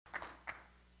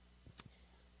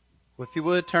Well, if you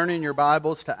would, turn in your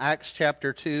Bibles to Acts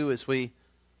chapter 2 as we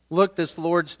look this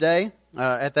Lord's Day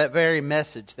at that very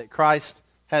message that Christ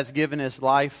has given His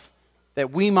life that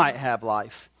we might have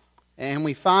life. And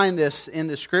we find this in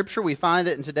the Scripture. We find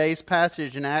it in today's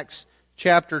passage in Acts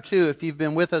chapter 2. If you've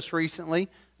been with us recently,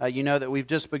 you know that we've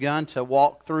just begun to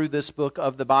walk through this book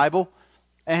of the Bible.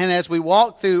 And as we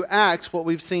walk through Acts, what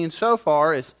we've seen so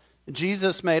far is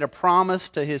Jesus made a promise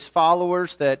to His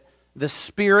followers that the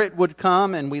Spirit would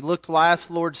come, and we looked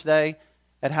last Lord's Day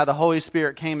at how the Holy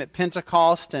Spirit came at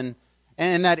Pentecost, and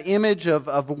that image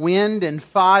of wind and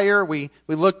fire. We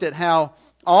looked at how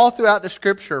all throughout the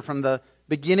Scripture, from the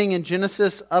beginning in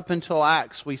Genesis up until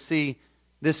Acts, we see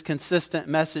this consistent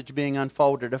message being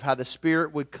unfolded of how the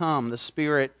Spirit would come, the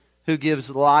Spirit who gives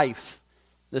life.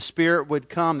 The Spirit would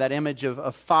come, that image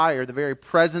of fire, the very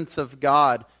presence of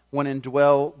God would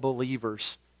indwell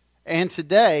believers. And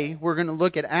today, we're going to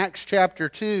look at Acts chapter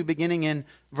 2, beginning in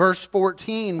verse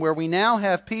 14, where we now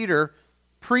have Peter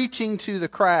preaching to the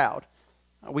crowd.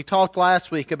 We talked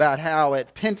last week about how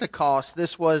at Pentecost,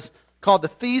 this was called the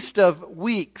Feast of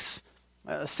Weeks.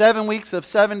 7 weeks of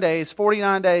 7 days,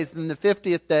 49 days, then the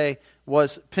 50th day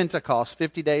was Pentecost,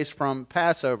 50 days from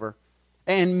Passover.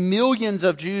 And millions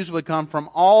of Jews would come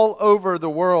from all over the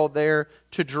world there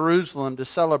to Jerusalem to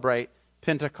celebrate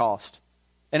Pentecost.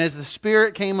 And as the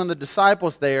Spirit came on the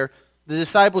disciples there, the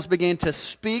disciples began to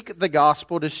speak the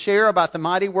gospel, to share about the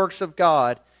mighty works of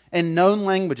God in known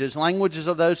languages, languages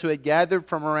of those who had gathered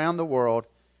from around the world.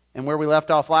 And where we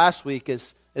left off last week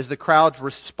is the crowd's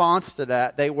response to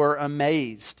that. They were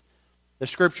amazed. The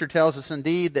Scripture tells us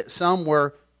indeed that some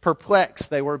were perplexed.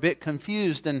 They were a bit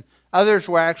confused, and others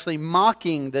were actually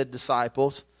mocking the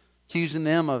disciples, accusing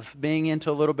them of being into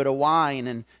a little bit of wine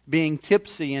and being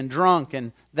tipsy and drunk,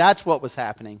 and that's what was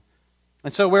happening.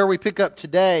 And so where we pick up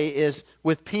today is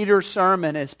with Peter's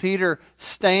sermon, as Peter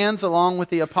stands along with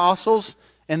the apostles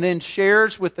and then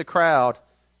shares with the crowd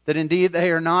that indeed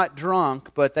they are not drunk,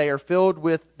 but they are filled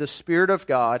with the Spirit of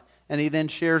God, and he then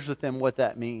shares with them what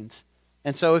that means.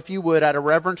 And so if you would, out of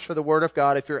reverence for the Word of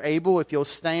God, if you're able, if you'll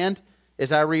stand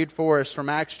as I read for us from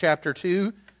Acts chapter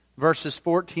 2, verses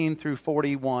 14 through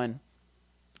 41.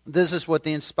 This is what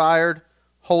the inspired,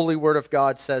 holy Word of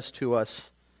God says to us.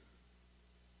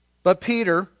 But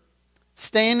Peter,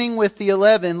 standing with the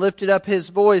 11, lifted up his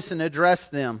voice and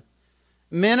addressed them.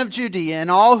 Men of Judea and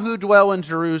all who dwell in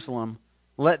Jerusalem,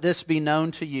 let this be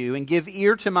known to you, and give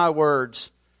ear to my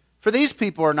words. For these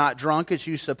people are not drunk, as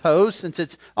you suppose, since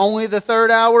it's only the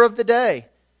third hour of the day.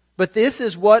 But this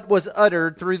is what was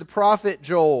uttered through the prophet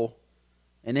Joel.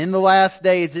 And in the last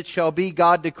days it shall be,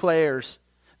 God declares,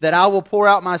 that I will pour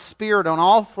out my Spirit on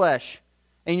all flesh,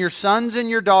 and your sons and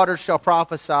your daughters shall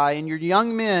prophesy, and your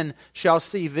young men shall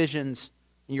see visions,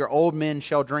 and your old men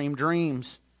shall dream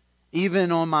dreams.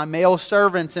 Even on my male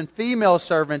servants and female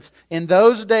servants, in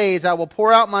those days I will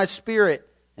pour out my Spirit,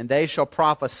 and they shall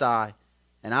prophesy.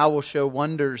 And I will show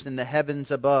wonders in the heavens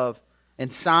above,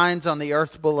 and signs on the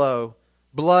earth below,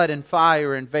 blood and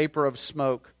fire and vapor of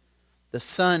smoke. The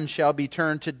sun shall be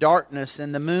turned to darkness,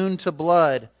 and the moon to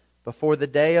blood, before the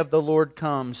day of the Lord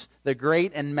comes, the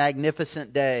great and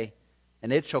magnificent day.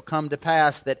 And it shall come to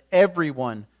pass that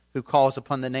everyone who calls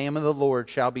upon the name of the Lord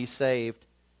shall be saved.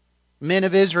 Men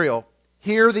of Israel,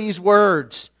 hear these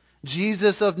words.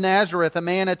 Jesus of Nazareth, a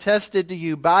man attested to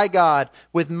you by God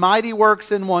with mighty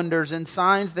works and wonders and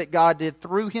signs that God did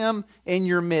through him in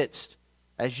your midst.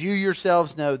 As you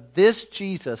yourselves know, this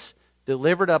Jesus,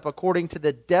 delivered up according to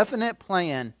the definite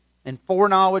plan and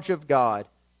foreknowledge of God,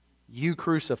 you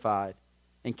crucified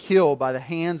and killed by the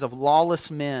hands of lawless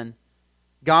men.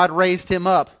 God raised him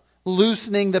up,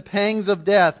 loosening the pangs of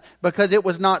death, because it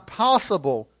was not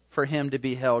possible for him to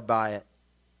be held by it.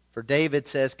 For David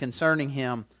says concerning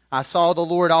him, I saw the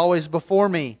Lord always before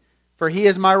me, for he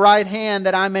is my right hand,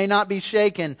 that I may not be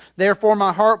shaken. Therefore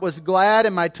my heart was glad,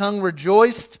 and my tongue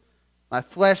rejoiced. My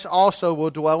flesh also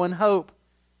will dwell in hope.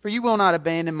 For you will not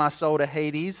abandon my soul to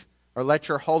Hades, or let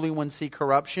your Holy One see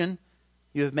corruption.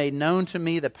 You have made known to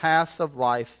me the paths of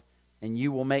life, and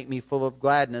you will make me full of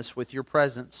gladness with your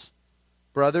presence.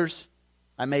 Brothers,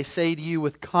 I may say to you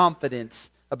with confidence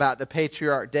about the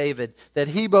patriarch David, that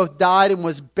he both died and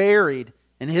was buried,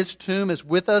 and his tomb is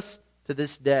with us to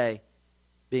this day.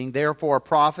 Being therefore a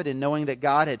prophet, and knowing that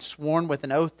God had sworn with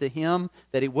an oath to him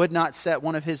that he would not set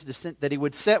one of his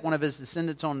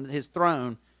descendants on his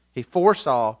throne, he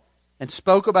foresaw and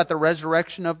spoke about the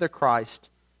resurrection of the Christ,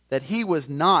 that he was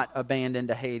not abandoned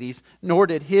to Hades, nor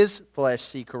did his flesh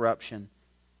see corruption.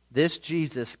 This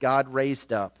Jesus God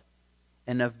raised up,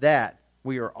 and of that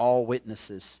we are all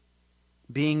witnesses.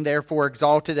 Being therefore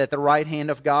exalted at the right hand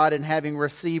of God, and having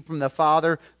received from the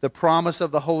Father the promise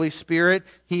of the Holy Spirit,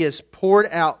 He has poured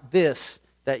out this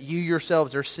that you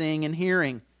yourselves are seeing and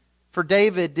hearing. For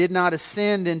David did not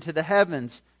ascend into the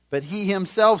heavens, but he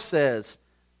himself says,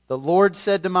 the Lord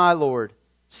said to my Lord,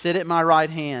 sit at my right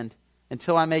hand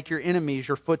until I make your enemies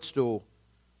your footstool.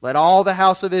 Let all the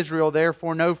house of Israel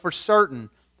therefore know for certain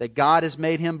that God has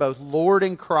made Him both Lord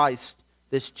and Christ,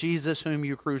 this Jesus whom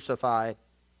you crucified.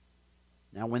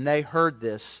 Now when they heard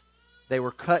this, they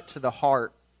were cut to the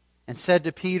heart, and said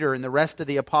to Peter and the rest of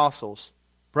the apostles,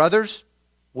 Brothers,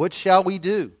 what shall we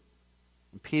do?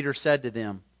 And Peter said to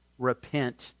them,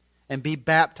 Repent, and be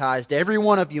baptized, every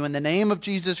one of you, in the name of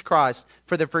Jesus Christ,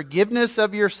 for the forgiveness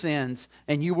of your sins,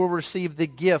 and you will receive the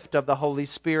gift of the Holy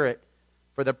Spirit.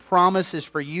 For the promise is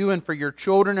for you and for your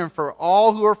children and for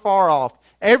all who are far off,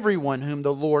 everyone whom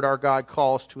the Lord our God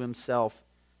calls to Himself.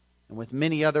 And with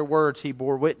many other words he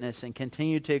bore witness and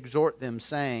continued to exhort them,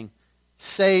 saying,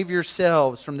 Save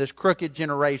yourselves from this crooked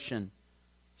generation.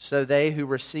 So they who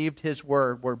received His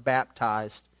word were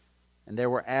baptized, and there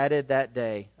were added that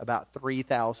day about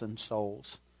 3,000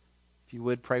 souls. If you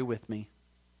would, pray with me.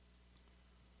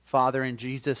 Father, in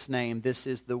Jesus' name, this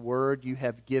is the word you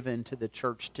have given to the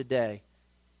church today.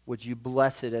 Would you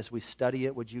bless it as we study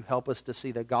it? Would you help us to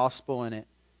see the gospel in it?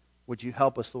 Would you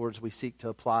help us, Lord, as we seek to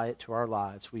apply it to our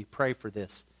lives? We pray for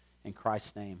this in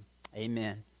Christ's name.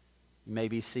 Amen. You may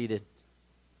be seated.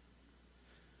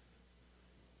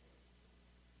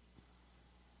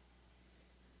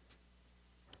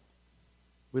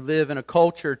 We live in a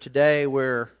culture today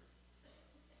where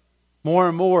more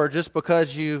and more, just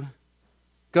because you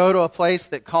go to a place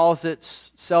that calls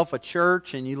itself a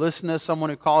church and you listen to someone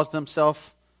who calls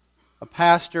themselves a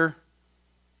pastor,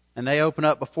 and they open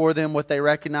up before them what they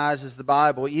recognize as the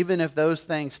Bible, even if those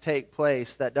things take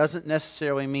place, that doesn't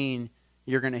necessarily mean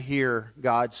you're going to hear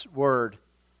God's Word.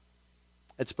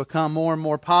 It's become more and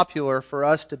more popular for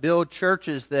us to build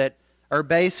churches that are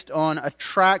based on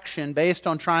attraction, based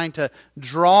on trying to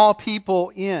draw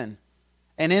people in.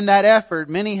 And in that effort,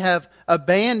 many have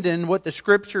abandoned what the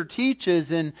Scripture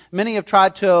teaches, and many have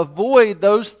tried to avoid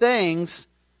those things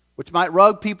which might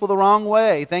rub people the wrong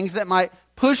way, things that might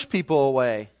push people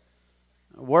away.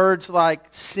 Words like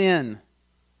sin,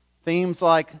 themes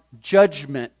like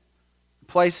judgment,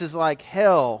 places like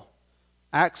hell,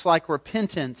 acts like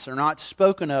repentance are not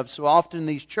spoken of so often in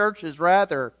these churches.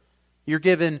 Rather, you're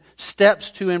given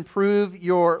steps to improve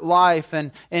your life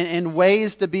and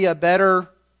ways to be a better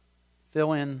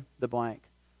fill in the blank.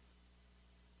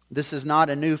 This is not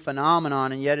a new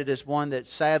phenomenon, and yet it is one that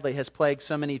sadly has plagued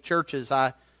so many churches.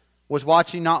 I was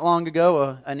watching not long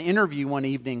ago an interview one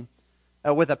evening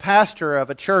with a pastor of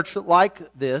a church like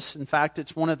this. In fact,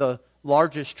 it's one of the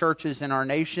largest churches in our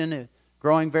nation,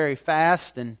 growing very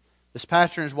fast. And this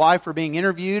pastor and his wife were being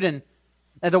interviewed, and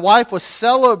the wife was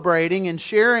celebrating and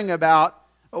sharing about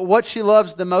what she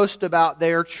loves the most about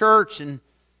their church. And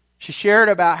she shared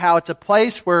about how it's a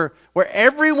place where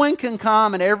everyone can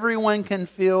come and everyone can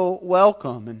feel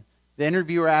welcome. And the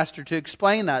interviewer asked her to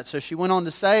explain that. So she went on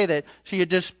to say that she had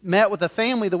just met with a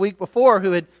family the week before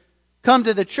who had come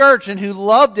to the church and who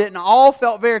loved it and all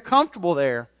felt very comfortable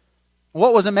there.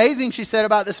 What was amazing, she said,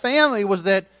 about this family was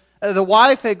that the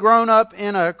wife had grown up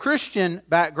in a Christian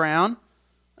background.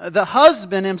 The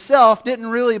husband himself didn't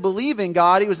really believe in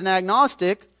God. He was an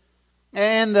agnostic.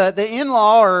 And the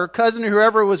in-law or cousin or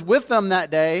whoever was with them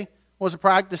that day was a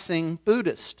practicing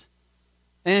Buddhist.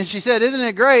 And she said, isn't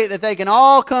it great that they can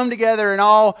all come together and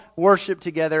all worship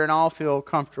together and all feel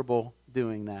comfortable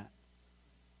doing that?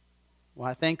 Well,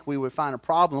 I think we would find a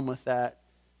problem with that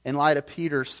in light of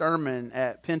Peter's sermon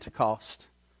at Pentecost.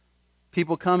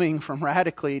 People coming from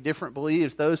radically different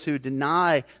beliefs, those who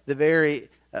deny the very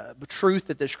truth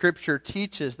that the Scripture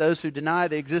teaches, those who deny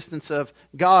the existence of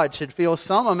God should feel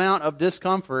some amount of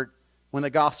discomfort when the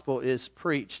gospel is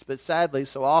preached. But sadly,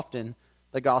 so often,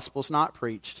 the gospel's not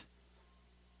preached.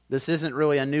 This isn't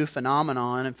really a new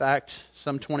phenomenon. In fact,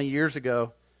 some 20 years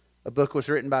ago, a book was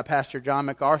written by Pastor John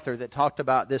MacArthur that talked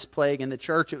about this plague in the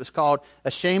church. It was called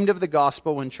Ashamed of the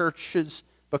Gospel When Churches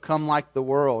Become Like the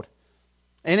World.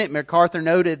 In it, MacArthur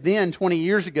noted then, 20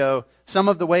 years ago, some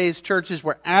of the ways churches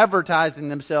were advertising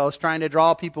themselves, trying to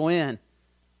draw people in.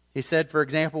 He said, for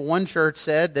example, one church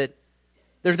said that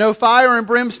there's no fire and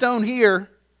brimstone here,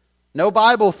 no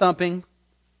Bible thumping,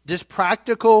 just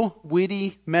practical,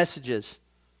 witty messages.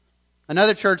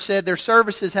 Another church said their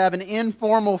services have an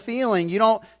informal feeling. You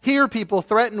don't hear people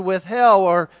threatened with hell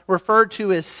or referred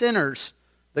to as sinners.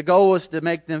 The goal was to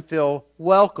make them feel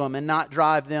welcome and not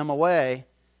drive them away.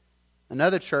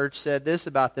 Another church said this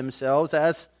about themselves: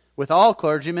 as with all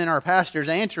clergymen or pastors,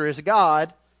 answer is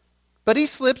God. But he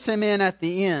slips him in at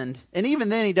the end. And even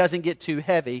then he doesn't get too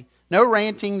heavy. No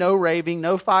ranting, no raving,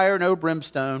 no fire, no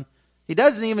brimstone. He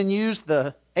doesn't even use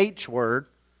the H word.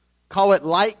 Call it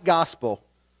light gospel.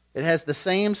 It has the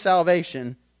same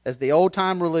salvation as the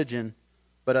old-time religion,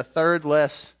 but a third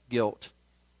less guilt.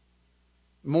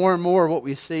 More and more what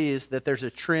we see is that there's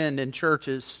a trend in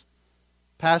churches.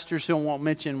 Pastors who won't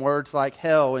mention words like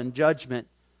hell and judgment,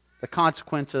 the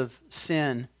consequence of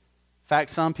sin. In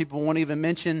fact, some people won't even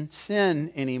mention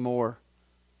sin anymore.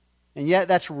 And yet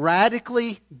that's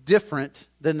radically different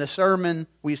than the sermon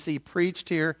we see preached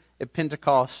here at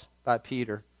Pentecost by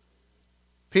Peter.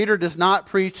 Peter does not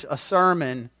preach a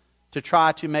sermon to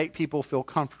try to make people feel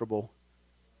comfortable.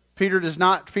 Peter does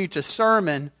not preach a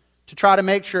sermon to try to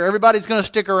make sure everybody's going to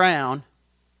stick around.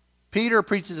 Peter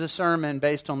preaches a sermon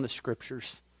based on the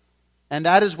Scriptures. And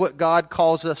that is what God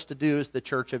calls us to do as the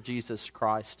Church of Jesus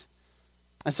Christ.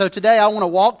 And so today I want to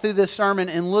walk through this sermon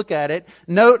and look at it.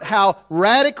 Note how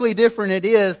radically different it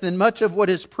is than much of what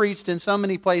is preached in so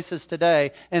many places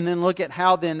today. And then look at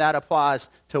how then that applies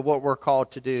to what we're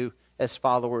called to do as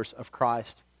followers of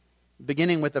Christ.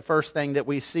 Beginning with the first thing that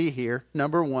we see here,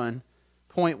 number 1,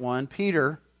 point 1,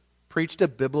 Peter preached a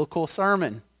biblical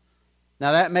sermon.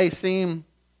 Now that may seem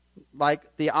like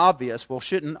the obvious. Well,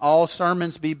 shouldn't all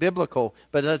sermons be biblical?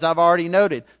 But as I've already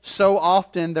noted, so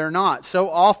often they're not. So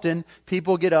often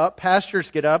people get up, pastors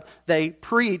get up, they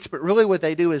preach, but really what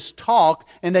they do is talk,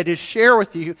 and they just share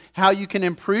with you how you can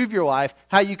improve your life,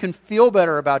 how you can feel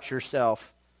better about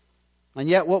yourself. And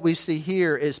yet what we see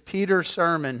here is Peter's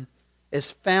sermon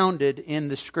is founded in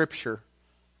the Scripture.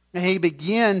 And he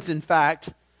begins, in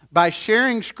fact, by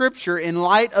sharing Scripture in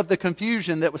light of the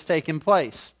confusion that was taking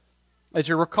place. As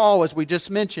you recall, as we just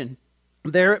mentioned,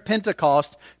 there at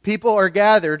Pentecost, people are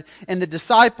gathered, and the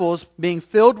disciples, being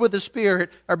filled with the Spirit,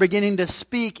 are beginning to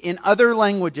speak in other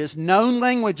languages, known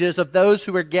languages of those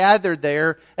who are gathered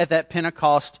there at that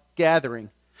Pentecost gathering.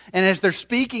 And as they're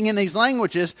speaking in these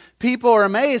languages, people are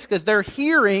amazed because they're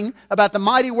hearing about the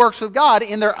mighty works of God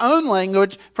in their own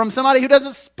language from somebody who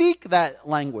doesn't speak that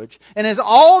language. And as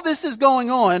all this is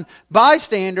going on,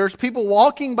 bystanders, people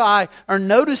walking by are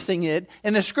noticing it.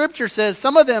 And the Scripture says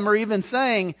some of them are even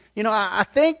saying, I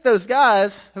think those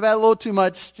guys have had a little too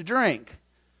much to drink.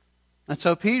 And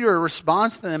so Peter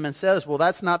responds to them and says, well,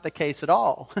 that's not the case at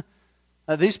all.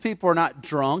 These people are not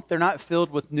drunk. They're not filled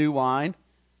with new wine.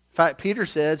 In fact, Peter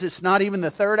says it's not even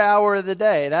the third hour of the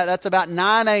day. That's about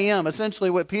 9 a.m. Essentially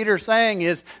what Peter's saying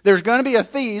is there's going to be a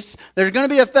feast, there's going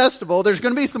to be a festival, there's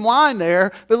going to be some wine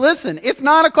there, but listen, it's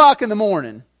 9 o'clock in the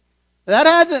morning. That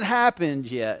hasn't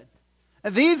happened yet.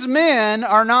 These men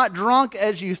are not drunk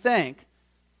as you think.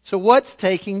 So what's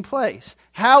taking place?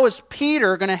 How is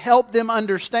Peter going to help them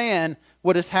understand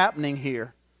what is happening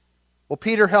here? Well,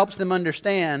 Peter helps them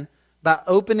understand by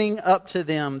opening up to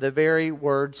them the very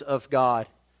words of God.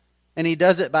 And he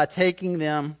does it by taking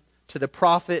them to the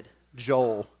prophet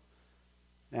Joel.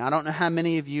 Now, I don't know how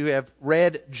many of you have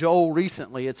read Joel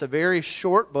recently. It's a very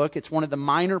short book. It's one of the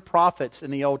minor prophets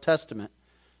in the Old Testament.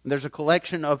 And there's a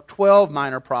collection of 12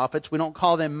 minor prophets. We don't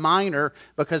call them minor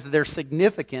because of their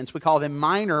significance. We call them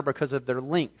minor because of their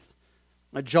length.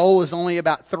 Now, Joel is only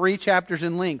about 3 chapters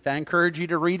in length. I encourage you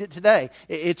to read it today.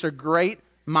 It's a great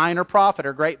minor prophet,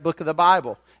 or great book of the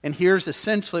Bible. And here's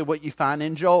essentially what you find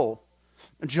in Joel.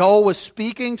 Joel was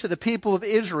speaking to the people of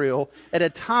Israel at a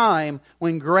time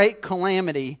when great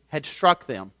calamity had struck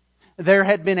them. There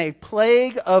had been a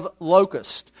plague of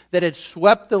locusts that had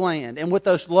swept the land. And what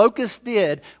those locusts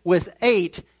did was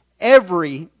ate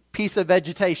every piece of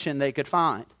vegetation they could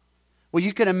find. Well,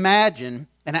 you can imagine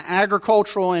an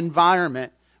agricultural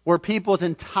environment where people's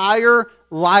entire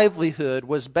livelihood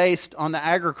was based on the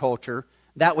agriculture.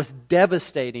 That was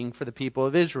devastating for the people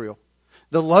of Israel.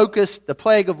 The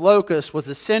plague of locusts was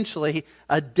essentially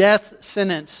a death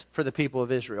sentence for the people of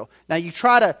Israel. Now you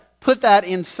try to put that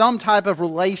in some type of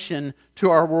relation to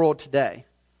our world today.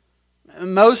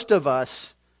 Most of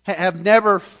us have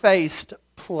never faced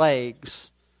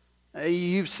plagues.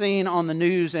 You've seen on the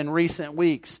news in recent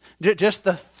weeks just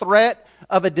the threat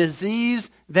of a disease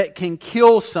that can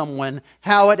kill someone,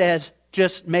 how it has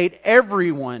just made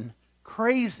everyone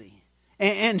crazy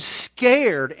and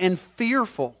scared and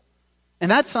fearful. And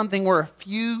that's something where a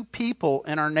few people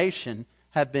in our nation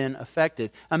have been affected.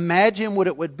 Imagine what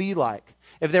it would be like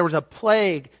if there was a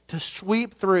plague to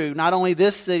sweep through not only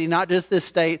this city, not just this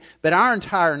state, but our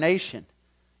entire nation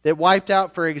that wiped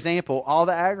out, for example, all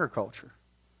the agriculture.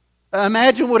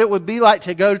 Imagine what it would be like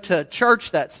to go to church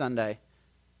that Sunday.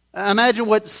 Imagine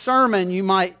what sermon you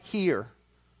might hear.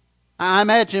 I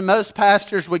imagine most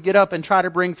pastors would get up and try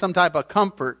to bring some type of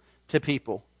comfort to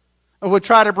people. Or would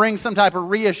try to bring some type of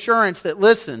reassurance that,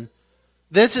 listen,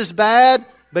 this is bad,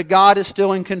 but God is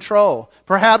still in control.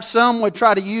 Perhaps some would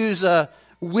try to use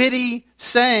witty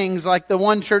sayings like the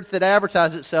one church that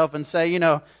advertised itself and say,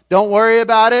 don't worry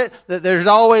about it, that there's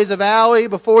always a valley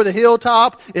before the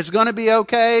hilltop. It's going to be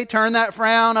okay. Turn that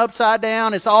frown upside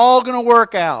down. It's all going to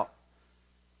work out.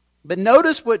 But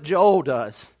notice what Joel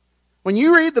does. When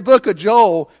you read the book of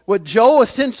Joel, what Joel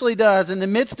essentially does in the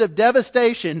midst of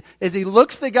devastation is he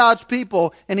looks to God's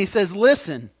people and he says,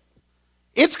 listen,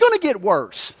 it's going to get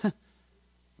worse.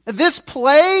 This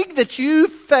plague that you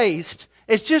faced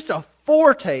is just a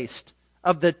foretaste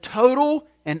of the total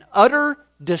and utter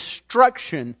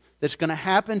destruction that's going to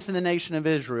happen to the nation of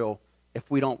Israel if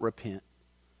we don't repent.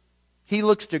 He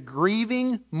looks to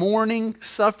grieving, mourning,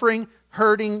 suffering,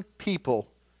 hurting people,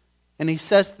 and he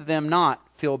says to them, not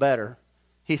feel better.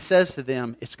 He says to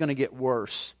them, it's going to get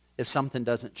worse if something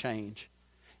doesn't change.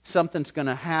 Something's going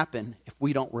to happen if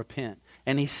we don't repent.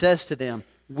 And he says to them,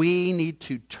 we need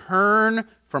to turn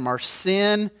from our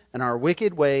sin and our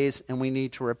wicked ways, and we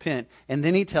need to repent. And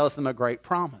then he tells them a great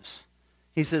promise.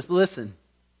 He says, listen,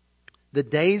 the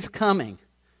day's coming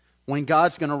when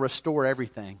God's going to restore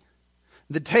everything.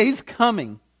 The day's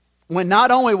coming when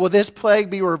not only will this plague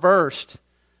be reversed,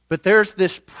 but there's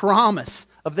this promise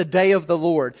of the day of the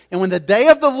Lord. And when the day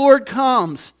of the Lord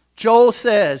comes, Joel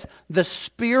says, the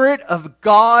Spirit of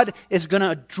God is going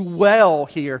to dwell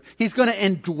here. He's going to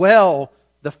indwell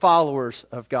the followers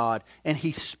of God. And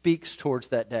he speaks towards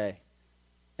that day.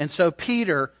 And so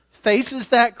Peter faces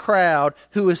that crowd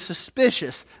who is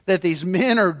suspicious that these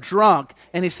men are drunk.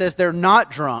 And he says they're not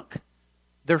drunk.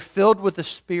 They're filled with the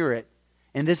Spirit.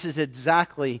 And this is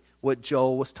exactly what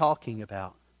Joel was talking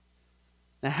about.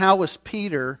 Now, how was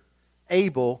Peter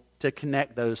able to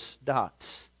connect those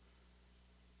dots?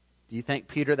 Do you think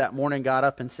Peter that morning got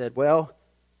up and said, well,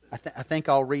 I think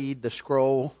I'll read the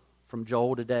scroll from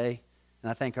Joel today,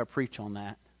 and I think I'll preach on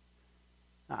that?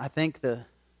 I think the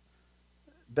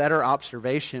better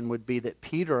observation would be that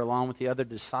Peter, along with the other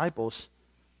disciples,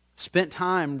 spent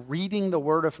time reading the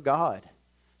Word of God,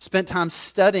 spent time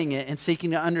studying it and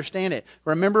seeking to understand it.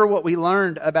 Remember what we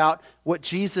learned about what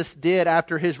Jesus did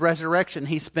after his resurrection.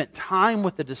 He spent time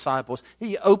with the disciples.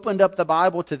 He opened up the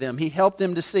Bible to them. He helped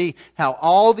them to see how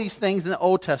all these things in the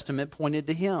Old Testament pointed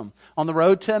to him. On the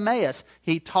road to Emmaus,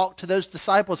 he talked to those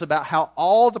disciples about how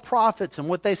all the prophets and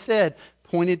what they said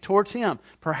pointed towards him.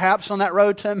 Perhaps on that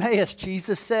road to Emmaus,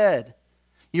 Jesus said,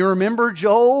 you remember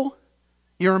Joel?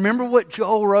 You remember what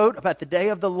Joel wrote about the day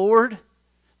of the Lord?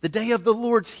 The day of the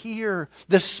Lord's here.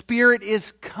 The Spirit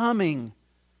is coming.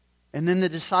 And then the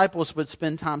disciples would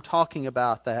spend time talking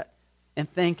about that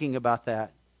and thinking about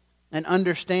that and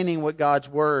understanding what God's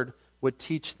Word would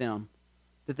teach them.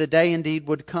 That the day indeed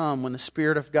would come when the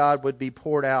Spirit of God would be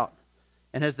poured out.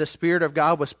 And as the Spirit of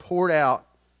God was poured out,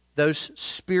 those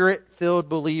Spirit-filled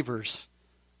believers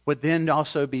would then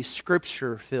also be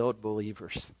Scripture-filled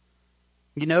believers.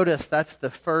 You notice that's the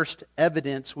first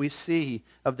evidence we see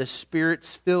of the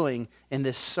Spirit's filling in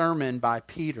this sermon by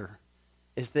Peter,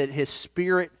 is that his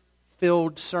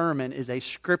Spirit-filled sermon is a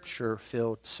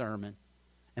Scripture-filled sermon.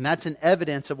 And that's an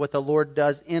evidence of what the Lord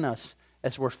does in us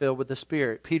as we're filled with the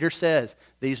Spirit. Peter says,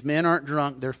 these men aren't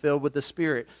drunk, they're filled with the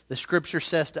Spirit. The Scripture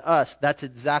says to us, that's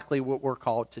exactly what we're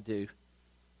called to do.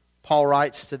 Paul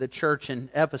writes to the church in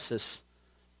Ephesus,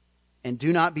 and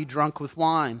do not be drunk with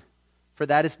wine, for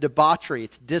that is debauchery,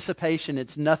 it's dissipation,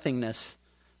 it's nothingness.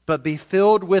 But be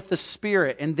filled with the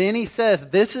Spirit. And then he says,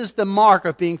 this is the mark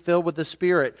of being filled with the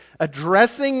Spirit.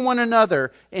 Addressing one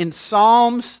another in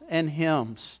psalms and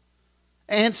hymns.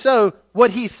 And so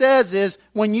what he says is,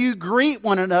 when you greet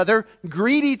one another,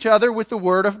 greet each other with the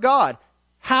Word of God.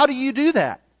 How do you do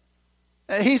that?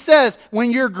 He says, when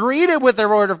you're greeted with the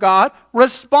Word of God,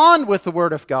 respond with the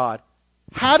Word of God.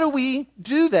 How do we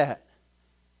do that?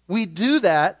 We do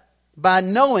that by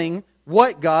knowing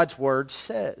what God's Word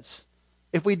says.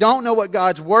 If we don't know what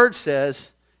God's Word says,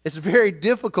 it's very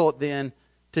difficult then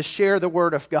to share the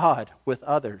Word of God with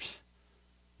others.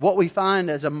 What we find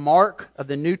as a mark of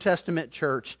the New Testament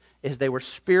church is they were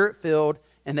Spirit-filled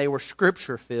and they were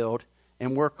Scripture-filled,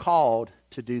 and we're called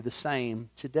to do the same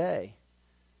today.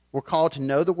 We're called to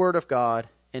know the Word of God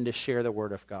and to share the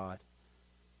Word of God.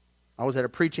 I was at a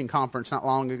preaching conference not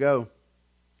long ago,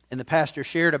 and the pastor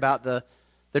shared about the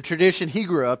tradition he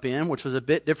grew up in, which was a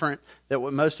bit different than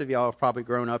what most of y'all have probably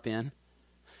grown up in.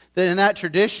 That in that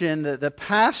tradition, the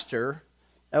pastor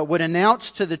would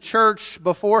announce to the church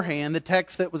beforehand the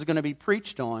text that was going to be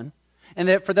preached on. And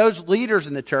that for those leaders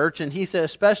in the church, and he said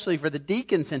especially for the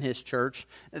deacons in his church,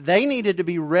 they needed to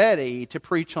be ready to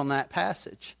preach on that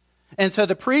passage. And so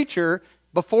the preacher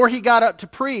before he got up to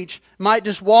preach, might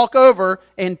just walk over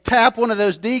and tap one of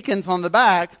those deacons on the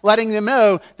back, letting them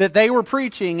know that they were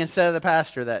preaching instead of the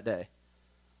pastor that day.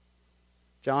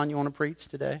 John, you want to preach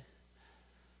today?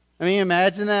 I mean,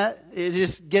 imagine that. You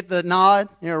just get the nod.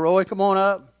 Roy, come on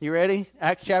up. You ready?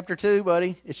 Acts chapter 2,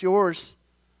 buddy. It's yours.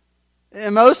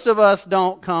 And most of us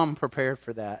don't come prepared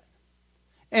for that.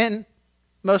 And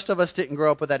most of us didn't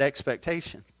grow up with that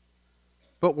expectation.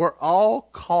 But we're all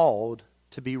called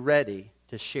to be ready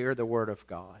to share the Word of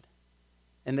God.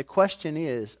 And the question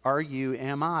is,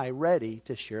 am I ready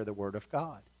to share the Word of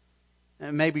God?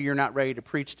 And maybe you're not ready to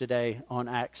preach today on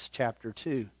Acts chapter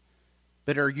 2.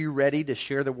 But are you ready to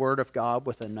share the Word of God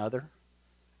with another?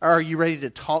 Or are you ready to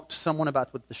talk to someone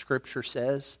about what the Scripture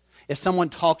says? If someone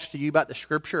talks to you about the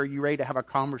Scripture, are you ready to have a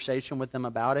conversation with them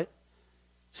about it?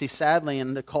 See, sadly,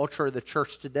 in the culture of the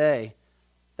church today,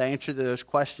 the answer to those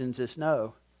questions is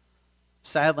no.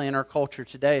 Sadly, in our culture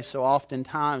today, so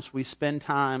oftentimes we spend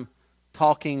time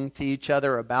talking to each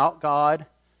other about God,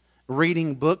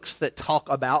 reading books that talk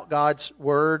about God's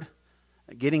Word,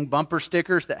 getting bumper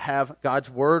stickers that have God's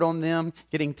Word on them,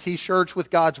 getting t-shirts with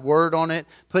God's Word on it,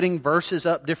 putting verses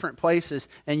up different places,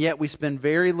 and yet we spend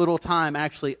very little time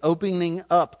actually opening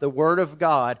up the Word of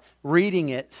God, reading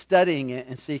it, studying it,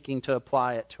 and seeking to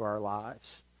apply it to our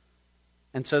lives.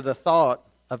 And so the thought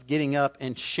of getting up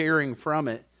and sharing from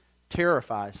it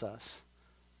terrifies us.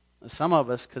 Some of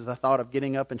us, because the thought of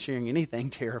getting up and sharing anything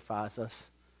terrifies us.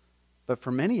 But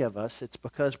for many of us, it's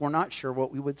because we're not sure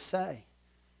what we would say.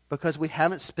 Because we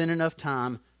haven't spent enough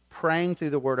time praying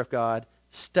through the Word of God,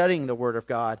 studying the Word of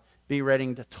God, be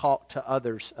ready to talk to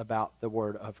others about the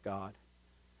Word of God.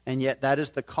 And yet that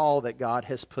is the call that God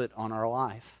has put on our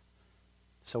life.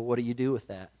 So what do you do with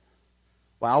that?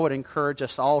 Well, I would encourage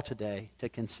us all today to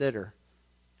consider,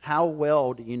 how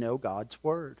well do you know God's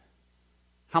Word?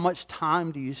 How much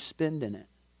time do you spend in it?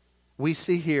 We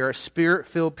see here a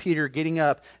Spirit-filled Peter getting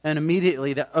up, and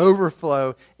immediately the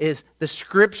overflow is the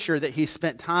Scripture that he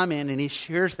spent time in, and he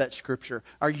shares that Scripture.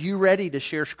 Are you ready to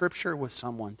share Scripture with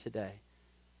someone today?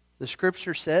 The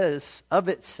Scripture says of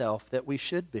itself that we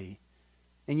should be.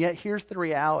 And yet here's the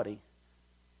reality.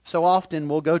 So often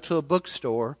we'll go to a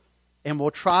bookstore and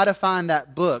we'll try to find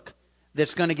that book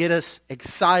that's going to get us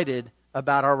excited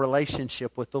about our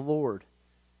relationship with the Lord.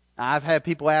 I've had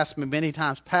people ask me many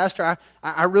times, Pastor,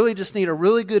 I really just need a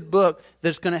really good book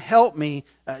that's going to help me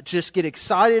just get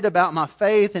excited about my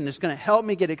faith, and it's going to help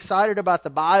me get excited about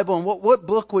the Bible. And what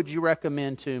book would you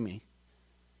recommend to me?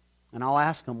 And I'll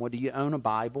ask them, well, do you own a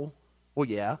Bible? Well,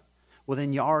 yeah. Well,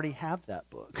 then you already have that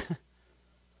book.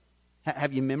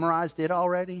 Have you memorized it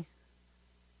already?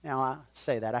 Now, I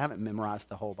say that. I haven't memorized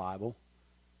the whole Bible,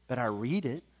 but I read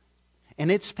it, and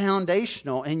it's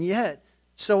foundational, and yet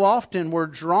so often we're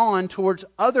drawn towards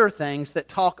other things that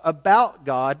talk about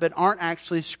God but aren't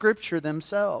actually Scripture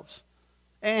themselves.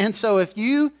 And so if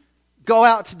you go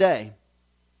out today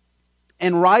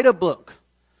and write a book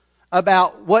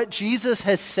about what Jesus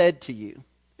has said to you,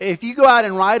 if you go out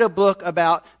and write a book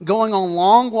about going on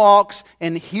long walks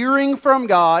and hearing from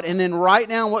God and then write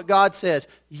down what God says,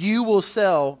 you will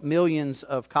sell millions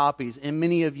of copies, and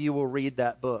many of you will read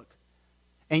that book.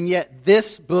 And yet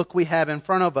this book we have in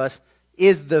front of us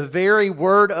is the very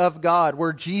Word of God,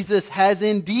 where Jesus has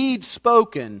indeed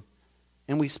spoken,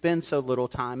 and we spend so little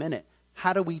time in it.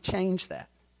 How do we change that?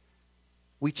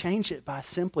 We change it by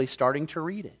simply starting to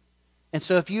read it. And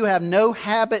so if you have no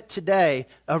habit today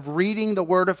of reading the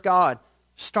Word of God,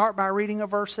 start by reading a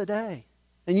verse a day.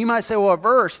 And you might say, well, a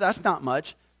verse, that's not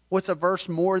much. What's a verse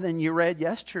more than you read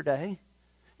yesterday?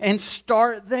 And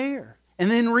start there. And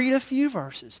then read a few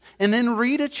verses. And then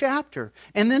read a chapter.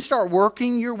 And then start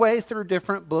working your way through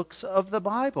different books of the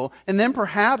Bible. And then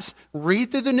perhaps read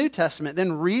through the New Testament.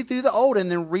 Then read through the Old. And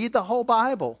then read the whole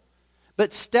Bible.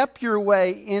 But step your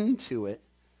way into it.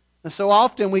 And so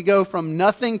often we go from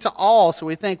nothing to all. So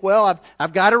we think, well,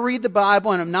 I've got to read the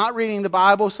Bible, and I'm not reading the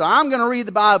Bible, so I'm going to read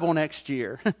the Bible next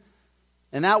year.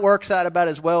 And that works out about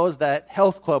as well as that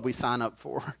health club we sign up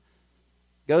for.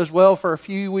 Goes well for a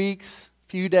few weeks,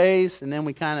 few days, and then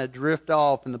we kind of drift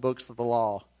off in the books of the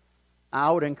law.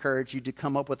 I would encourage you to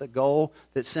come up with a goal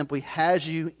that simply has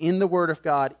you in the Word of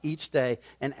God each day.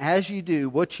 And as you do,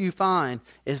 what you find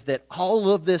is that all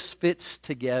of this fits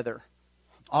together.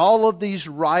 All of these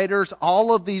writers,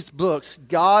 all of these books,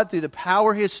 God, through the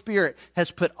power of His Spirit,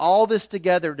 has put all this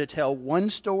together to tell one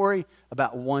story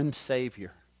about one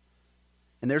Savior.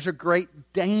 And there's a great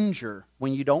danger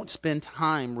when you don't spend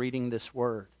time reading this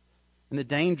Word. And the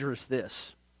danger is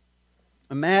this.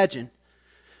 Imagine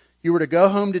you were to go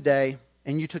home today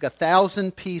and you took a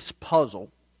 1,000-piece puzzle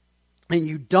and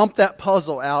you dumped that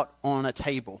puzzle out on a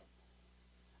table.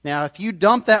 Now, if you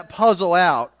dump that puzzle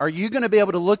out, are you going to be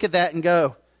able to look at that and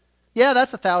go, yeah,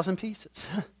 that's 1,000 pieces?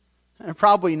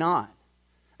 Probably not.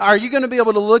 Are you going to be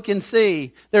able to look and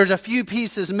see there's a few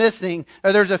pieces missing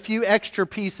or there's a few extra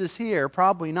pieces here?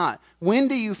 Probably not. When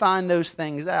do you find those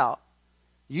things out?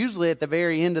 Usually at the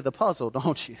very end of the puzzle,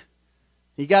 don't you?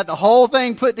 You got the whole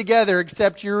thing put together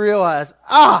except you realize,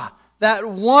 that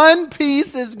one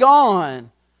piece is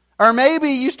gone. Or maybe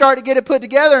you start to get it put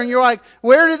together and you're like,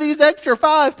 where do these extra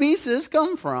 5 pieces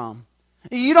come from?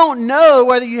 You don't know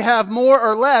whether you have more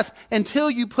or less until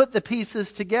you put the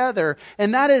pieces together.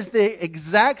 And that is the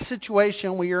exact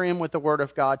situation we are in with the Word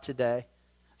of God today.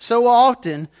 So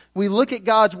often, we look at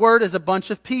God's Word as a bunch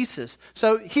of pieces.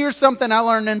 So here's something I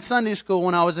learned in Sunday school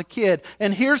when I was a kid.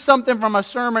 And here's something from a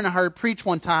sermon I heard preached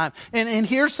one time. And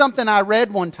here's something I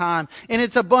read one time. And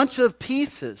it's a bunch of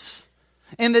pieces.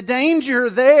 And the danger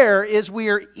there is we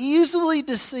are easily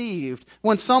deceived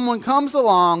when someone comes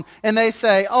along and they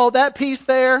say, oh, that piece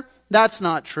there, that's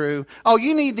not true. Oh,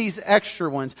 you need these extra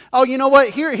ones. Oh, you know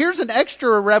what? Here's an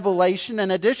extra revelation in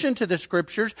addition to the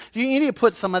Scriptures. You need to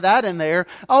put some of that in there.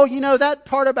 Oh, you know, that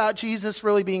part about Jesus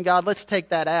really being God, let's take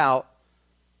that out.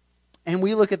 And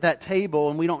we look at that table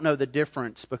and we don't know the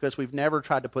difference because we've never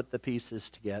tried to put the pieces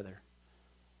together.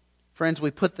 Friends,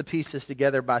 we put the pieces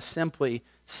together by simply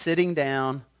sitting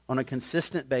down on a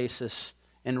consistent basis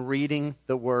and reading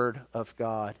the Word of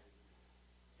God.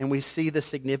 And we see the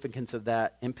significance of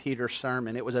that in Peter's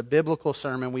sermon. It was a biblical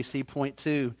sermon. We see point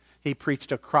 2, he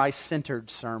preached a Christ-centered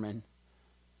sermon.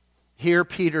 Here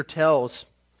Peter tells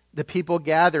the people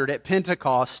gathered at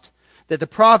Pentecost that the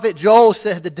prophet Joel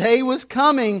said the day was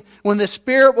coming when the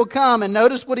Spirit will come. And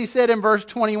notice what he said in verse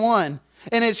 21.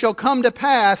 And it shall come to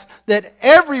pass that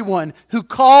everyone who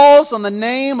calls on the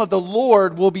name of the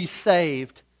Lord will be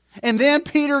saved. And then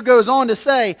Peter goes on to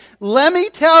say, let me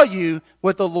tell you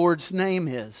what the Lord's name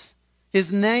is.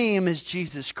 His name is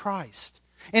Jesus Christ.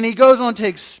 And he goes on to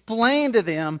explain to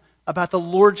them about the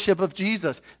lordship of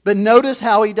Jesus. But notice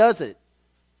how he does it.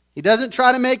 He doesn't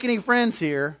try to make any friends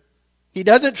here. He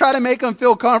doesn't try to make them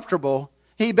feel comfortable.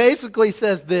 He basically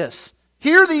says this.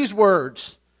 Hear these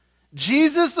words.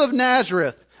 Jesus of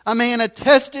Nazareth, a man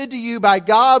attested to you by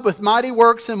God with mighty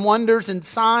works and wonders and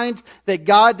signs that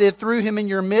God did through him in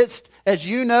your midst. As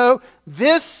you know,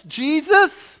 this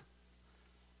Jesus,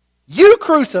 you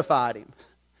crucified him.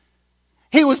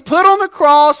 He was put on the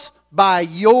cross by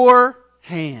your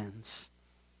hands.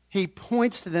 He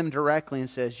points to them directly and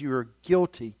says, you are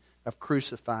guilty of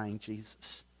crucifying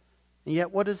Jesus. And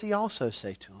yet what does he also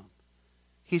say to them?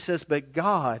 He says, but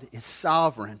God is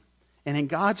sovereign. And in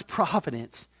God's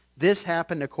providence, this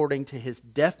happened according to His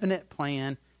definite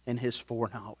plan and His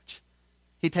foreknowledge.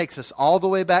 He takes us all the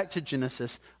way back to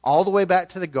Genesis, all the way back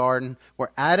to the garden,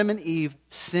 where Adam and Eve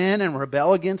sin and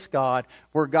rebel against God,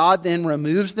 where God then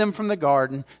removes them from the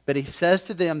garden, but He says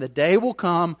to them, the day will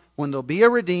come when there'll be a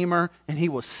Redeemer, and He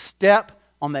will step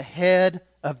on the head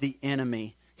of the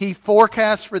enemy. He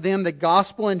forecasts for them the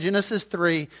gospel in Genesis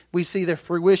 3. We see the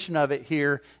fruition of it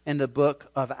here in the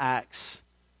book of Acts.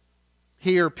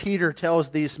 Here, Peter tells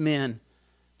these men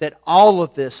that all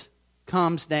of this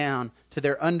comes down to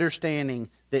their understanding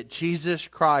that Jesus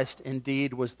Christ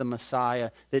indeed was the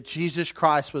Messiah, that Jesus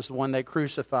Christ was the one they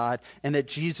crucified, and that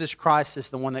Jesus Christ is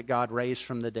the one that God raised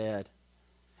from the dead.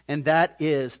 And that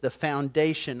is the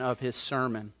foundation of his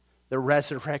sermon, the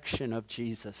resurrection of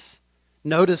Jesus.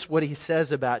 Notice what he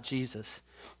says about Jesus.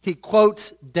 He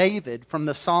quotes David from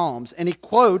the Psalms, and he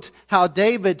quotes how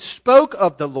David spoke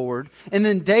of the Lord. And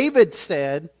then David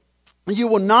said, you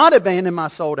will not abandon my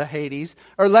soul to Hades,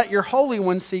 or let your Holy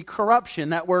One see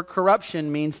corruption. That word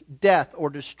corruption means death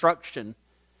or destruction.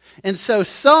 And so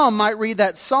some might read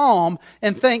that psalm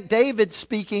and think David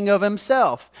speaking of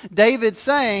himself. David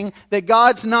saying that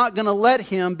God's not going to let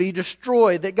him be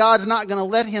destroyed, that God's not going to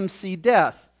let him see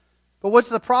death. But what's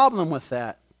the problem with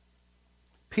that?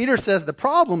 Peter says the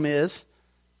problem is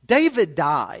David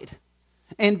died.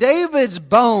 And David's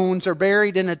bones are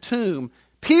buried in a tomb.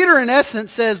 Peter, in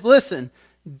essence, says, listen,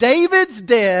 David's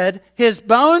dead. His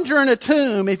bones are in a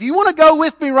tomb. If you want to go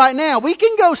with me right now, we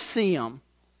can go see him.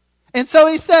 And so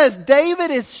he says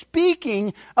David is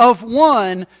speaking of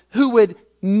one who would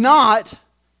not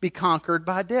be conquered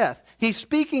by death. He's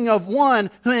speaking of one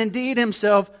who indeed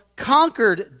himself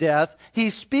conquered death.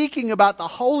 He's speaking about the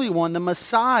Holy One, the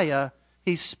Messiah.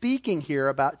 He's speaking here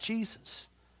about Jesus.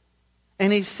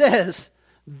 And he says,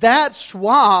 that's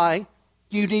why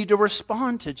you need to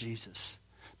respond to Jesus.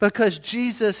 Because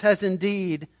Jesus has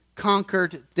indeed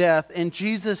conquered death. And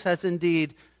Jesus has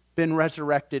indeed been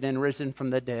resurrected and risen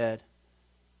from the dead.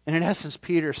 And in essence,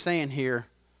 Peter's saying here,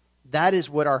 That is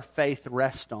what our faith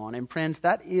rests on. And friends,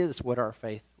 that is what our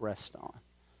faith rests on.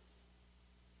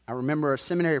 I remember a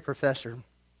seminary professor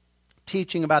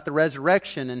teaching about the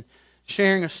resurrection and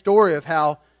sharing a story of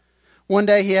how one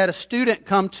day he had a student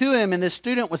come to him, and this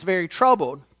student was very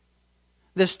troubled.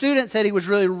 The student said he was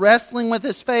really wrestling with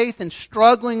his faith and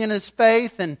struggling in his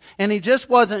faith, and he just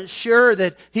wasn't sure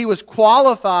that he was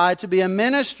qualified to be a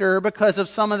minister because of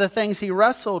some of the things he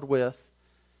wrestled with.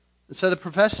 And so the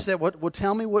professor said, well,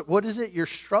 tell me, what is it you're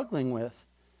struggling with?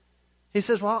 He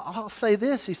says, well, I'll say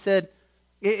this. He said,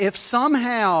 if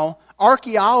somehow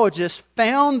archaeologists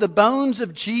found the bones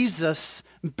of Jesus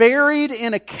buried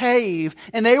in a cave,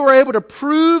 and they were able to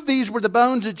prove these were the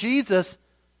bones of Jesus,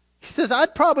 he says,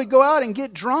 I'd probably go out and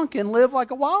get drunk and live like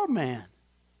a wild man.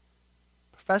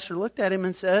 The professor looked at him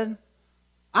and said,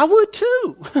 I would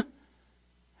too.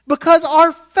 Because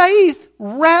our faith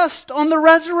rests on the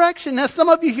resurrection. Now some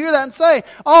of you hear that and say,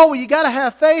 oh, well, you got to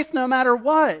have faith no matter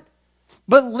what.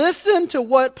 But listen to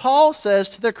what Paul says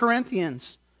to the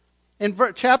Corinthians. In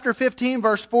chapter 15,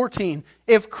 verse 14.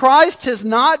 If Christ has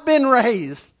not been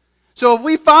raised, so if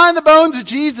we find the bones of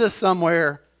Jesus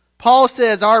somewhere, Paul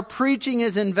says, our preaching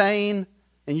is in vain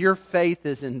and your faith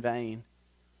is in vain.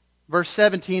 Verse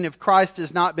 17, if Christ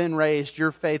has not been raised,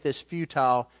 your faith is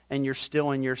futile and you're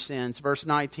still in your sins. Verse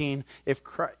 19,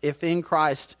 if in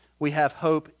Christ we have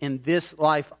hope in this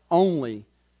life only,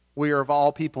 we are of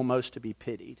all people most to be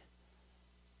pitied.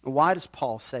 Why does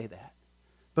Paul say that?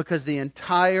 Because the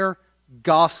entire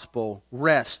gospel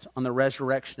rests on the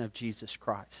resurrection of Jesus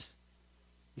Christ.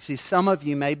 You see, some of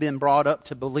you may have been brought up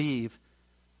to believe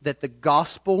that the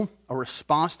gospel, a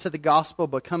response to the gospel,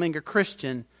 becoming a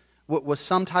Christian, was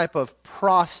some type of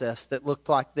process that looked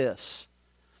like this.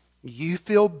 You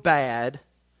feel bad.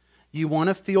 You want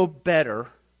to feel better.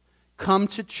 Come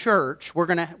to church. We're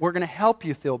gonna help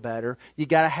you feel better. You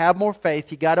got to have more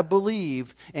faith. You got to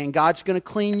believe. And God's going to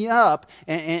clean you up.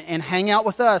 And hang out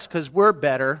with us because we're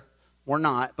better. We're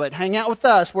not. But hang out with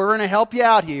us. We're going to help you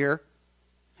out here.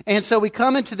 And so we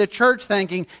come into the church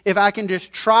thinking, if I can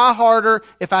just try harder,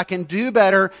 if I can do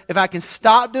better, if I can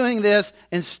stop doing this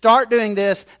and start doing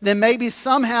this, then maybe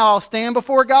somehow I'll stand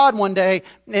before God one day,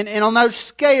 and on those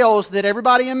scales that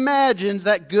everybody imagines,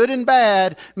 that good and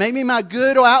bad, maybe my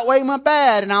good will outweigh my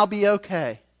bad and I'll be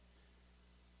okay.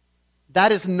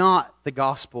 That is not the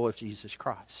gospel of Jesus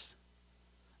Christ.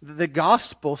 The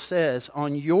gospel says,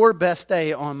 on your best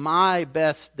day, on my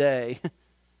best day,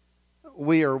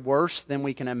 we are worse than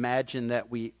we can imagine that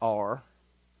we are.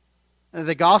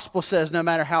 The gospel says no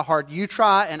matter how hard you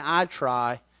try and I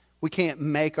try, we can't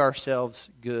make ourselves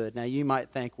good. Now you might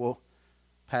think, well,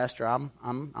 Pastor,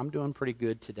 I'm doing pretty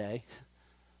good today.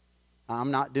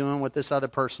 I'm not doing what this other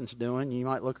person's doing. You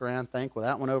might look around and think, well,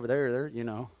 that one over there,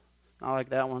 not like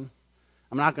that one.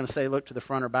 I'm not going to say look to the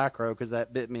front or back row because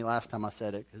that bit me last time I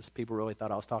said it because people really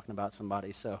thought I was talking about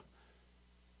somebody. So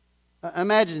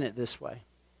imagine it this way.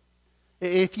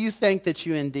 If you think that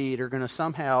you indeed are going to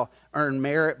somehow earn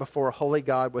merit before a holy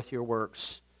God with your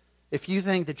works, if you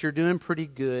think that you're doing pretty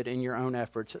good in your own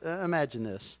efforts, imagine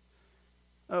this.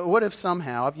 What if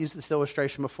somehow, I've used this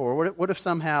illustration before, what if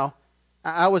somehow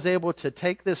I was able to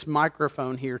take this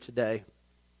microphone here today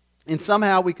and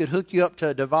somehow we could hook you up to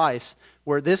a device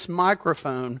where this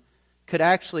microphone could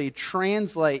actually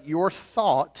translate your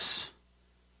thoughts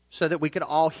so that we could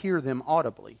all hear them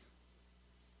audibly.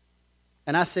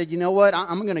 And I said, you know what?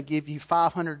 I'm going to give you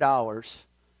 $500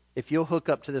 if you'll hook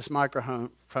up to this microphone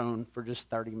for just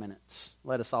 30 minutes.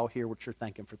 Let us all hear what you're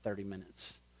thinking for 30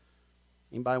 minutes.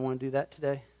 Anybody want to do that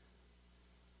today?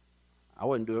 I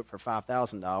wouldn't do it for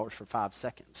 $5,000 for 5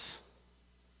 seconds.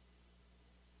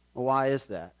 Well, why is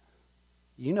that?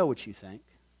 You know what you think.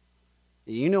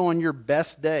 You know on your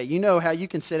best day, you know how you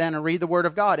can sit down and read the Word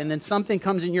of God, and then something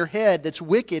comes in your head that's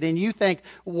wicked, and you think,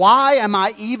 why am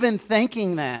I even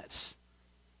thinking that?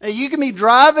 You can be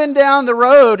driving down the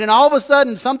road and all of a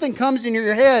sudden something comes in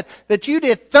your head that you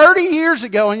did 30 years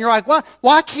ago and you're like,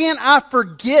 why can't I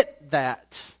forget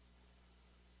that?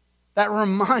 That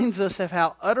reminds us of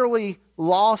how utterly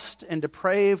lost and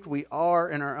depraved we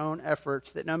are in our own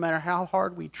efforts, that no matter how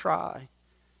hard we try,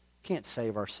 we can't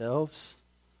save ourselves.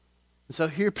 And so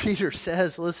here Peter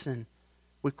says, listen,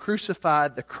 we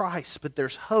crucified the Christ, but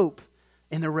there's hope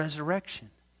in the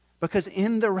resurrection. Because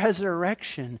in the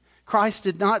resurrection, Christ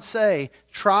did not say,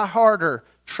 try harder,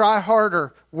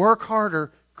 work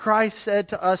harder. Christ said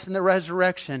to us in the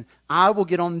resurrection, I will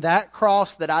get on that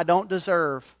cross that I don't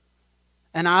deserve,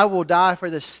 and I will die for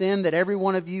the sin that every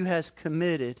one of you has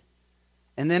committed,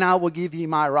 and then I will give you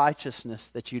my righteousness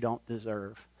that you don't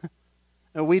deserve.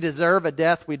 We deserve a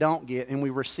death we don't get, and we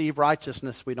receive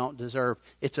righteousness we don't deserve.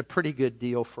 It's a pretty good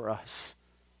deal for us.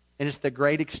 And it's the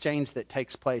great exchange that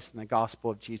takes place in the gospel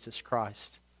of Jesus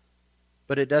Christ.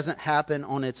 But it doesn't happen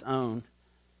on its own.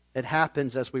 It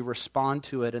happens as we respond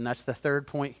to it. And that's the third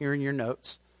point here in your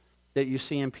notes that you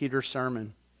see in Peter's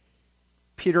sermon.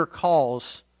 Peter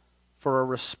calls for a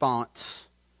response.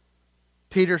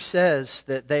 Peter says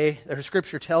that the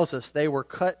Scripture tells us they were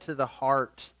cut to the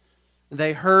heart.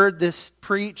 They heard this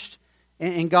preached,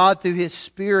 and God through His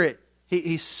Spirit,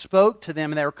 He spoke to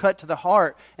them, and they were cut to the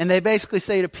heart. And they basically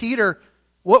say to Peter,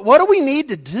 what do we need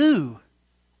to do?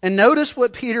 And notice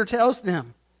what Peter tells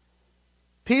them.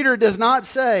 Peter does not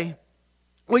say,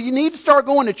 well, you need to start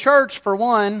going to church for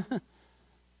one.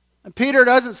 Peter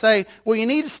doesn't say, well, you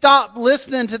need to stop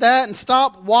listening to that and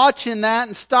stop watching that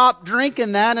and stop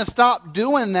drinking that and stop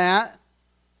doing that.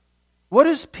 What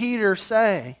does Peter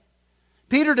say?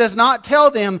 Peter does not tell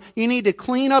them you need to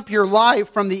clean up your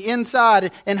life from the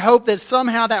inside and hope that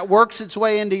somehow that works its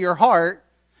way into your heart.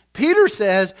 Peter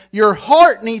says your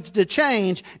heart needs to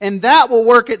change, and that will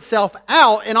work itself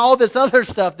out, and all this other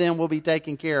stuff then will be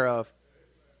taken care of.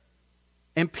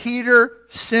 And Peter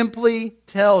simply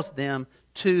tells them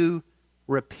to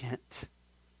repent.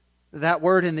 That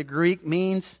word in the Greek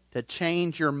means to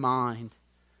change your mind.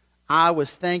 I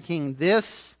was thinking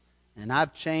this, and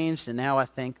I've changed, and now I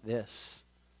think this.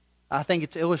 I think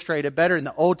it's illustrated better in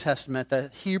the Old Testament.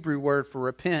 The Hebrew word for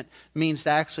repent means to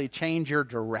actually change your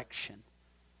direction.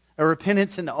 A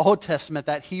repentance in the Old Testament,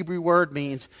 that Hebrew word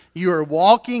means you are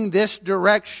walking this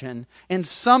direction and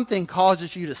something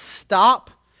causes you to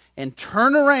stop and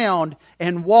turn around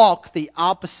and walk the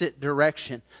opposite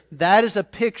direction. That is a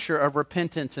picture of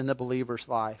repentance in the believer's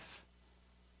life.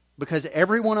 Because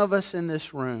every one of us in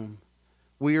this room,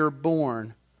 we are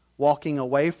born walking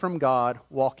away from God,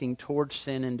 walking towards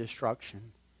sin and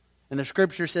destruction. And the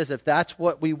Scripture says if that's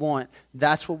what we want,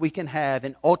 that's what we can have.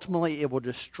 And ultimately it will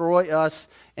destroy us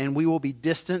and we will be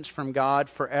distanced from God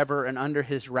forever and under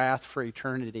His wrath for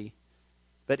eternity.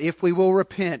 But if we will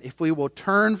repent, if we will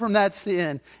turn from that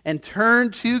sin and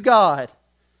turn to God,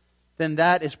 then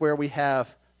that is where we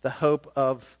have the hope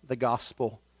of the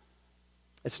gospel.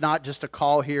 It's not just a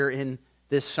call here in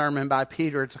this sermon by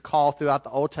Peter. It's a call throughout the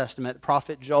Old Testament. The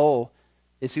prophet Joel,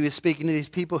 as he was speaking to these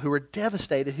people who were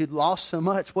devastated, who'd lost so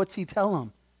much, what's he tell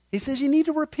them? He says, you need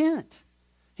to repent.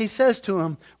 He says to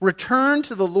them, return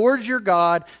to the Lord your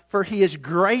God, for He is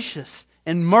gracious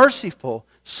and merciful,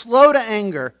 slow to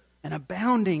anger, and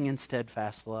abounding in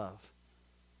steadfast love.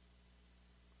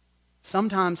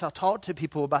 Sometimes I'll talk to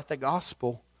people about the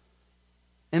gospel,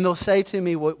 and they'll say to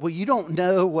me, well, you don't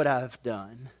know what I've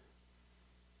done.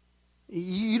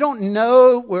 You don't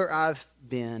know where I've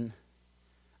been.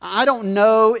 I don't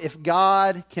know if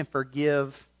God can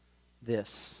forgive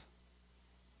this.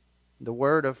 The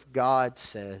Word of God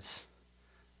says,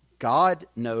 God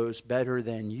knows better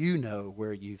than you know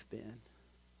where you've been.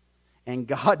 And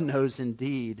God knows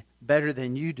indeed better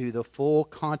than you do the full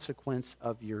consequence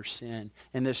of your sin.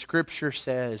 And the Scripture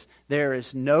says there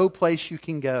is no place you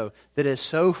can go that is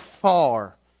so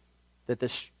far that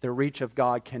the reach of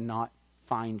God cannot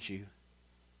find you.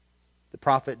 The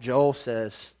prophet Joel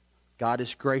says, God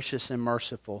is gracious and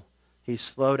merciful. He's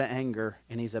slow to anger,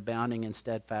 and He's abounding in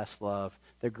steadfast love.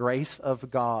 The grace of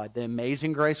God, the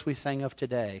amazing grace we sang of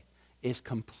today, is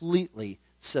completely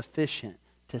sufficient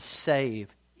to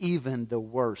save even the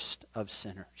worst of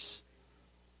sinners.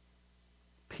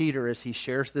 Peter, as he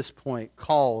shares this point,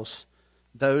 calls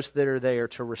those that are there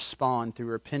to respond through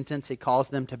repentance. He calls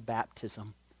them to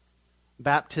baptism.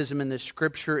 Baptism in the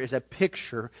Scripture is a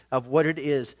picture of what it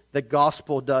is the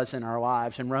gospel does in our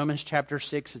lives. In Romans chapter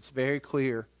 6, it's very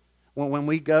clear. When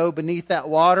we go beneath that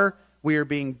water, we are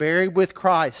being buried with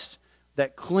Christ.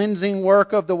 That cleansing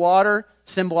work of the water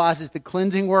symbolizes the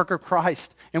cleansing work of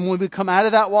Christ. And when we come out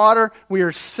of that water, we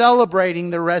are celebrating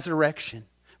the resurrection.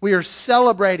 We are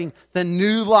celebrating the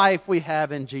new life we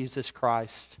have in Jesus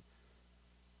Christ.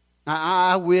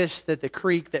 I wish that the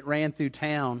creek that ran through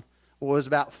town was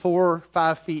about 4 or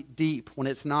 5 feet deep when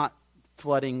it's not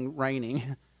flooding,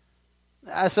 raining.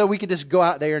 So we could just go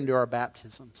out there and do our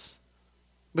baptisms.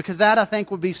 Because that, I think,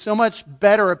 would be so much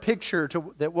better a picture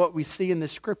to that what we see in the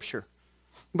Scripture.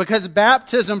 Because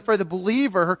baptism for the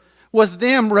believer was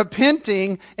them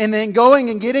repenting and then going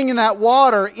and getting in that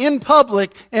water in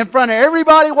public in front of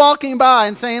everybody walking by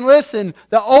and saying, listen,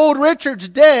 the old Richard's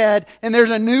dead and there's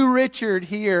a new Richard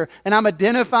here. And I'm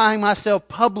identifying myself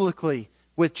publicly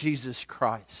with Jesus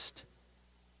Christ.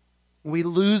 We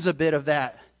lose a bit of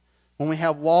that when we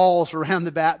have walls around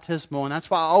the baptismal. And that's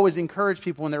why I always encourage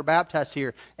people when they're baptized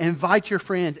here, invite your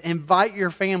friends, invite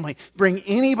your family, bring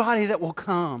anybody that will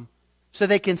come so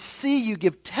they can see you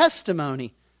give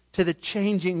testimony to the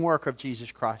changing work of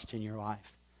Jesus Christ in your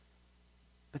life.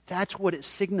 But that's what it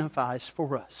signifies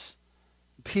for us.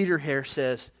 Peter here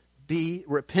says, be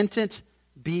repentant,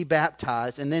 be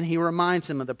baptized. And then he reminds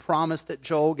them of the promise that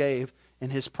Joel gave in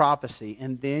his prophecy.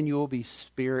 And then you will be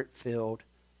Spirit-filled.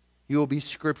 You will be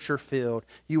Scripture-filled.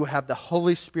 You will have the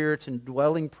Holy Spirit's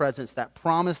indwelling presence, that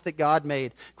promise that God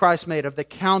made, Christ made of the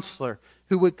counselor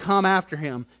who would come after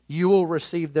him. You will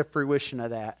receive the fruition of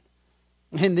that.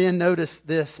 And then notice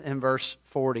this in verse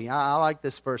 40. I like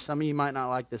this verse. Some of you might not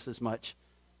like this as much.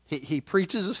 He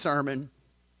preaches a sermon.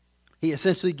 He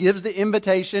essentially gives the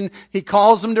invitation. He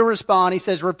calls them to respond. He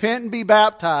says, repent and be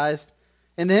baptized.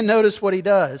 And then notice what he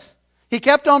does. He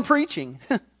kept on preaching.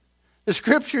 The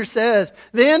Scripture says,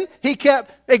 then he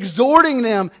kept exhorting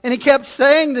them and he kept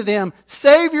saying to them,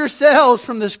 save yourselves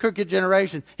from this crooked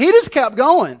generation. He just kept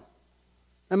going.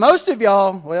 And most of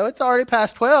y'all, well, it's already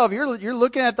past 12. You're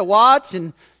looking at the watch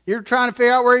and you're trying to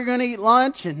figure out where you're going to eat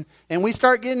lunch. And we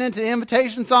start getting into the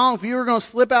invitation song. If you were going to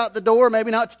slip out the door, maybe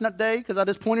not today because I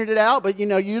just pointed it out, but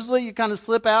usually you kind of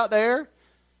slip out there.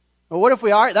 Well, what if all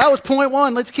right, that was point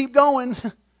one. Let's keep going.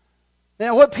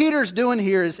 Now, what Peter's doing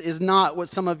here is not what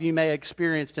some of you may have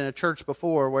experienced in a church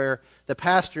before where the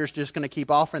pastor's just going to keep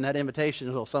offering that invitation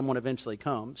until someone eventually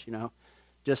comes,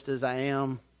 just as I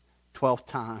am, 12th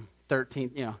time,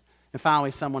 13th, and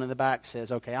finally someone in the back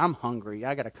says, okay, I'm hungry.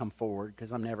 I got to come forward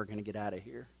because I'm never going to get out of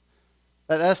here.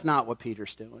 That's not what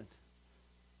Peter's doing.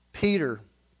 Peter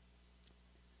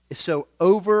is so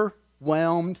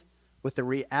overwhelmed with the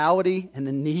reality and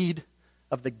the need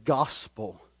of the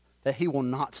gospel that he will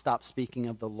not stop speaking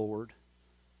of the Lord.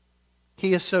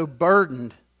 He is so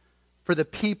burdened for the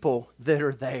people that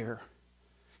are there.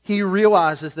 He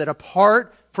realizes that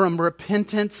apart from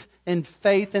repentance and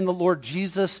faith in the Lord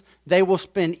Jesus, they will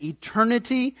spend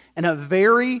eternity in a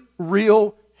very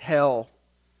real hell.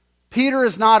 Peter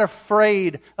is not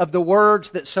afraid of the words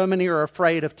that so many are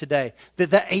afraid of today.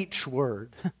 The H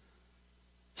word.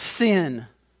 Sin.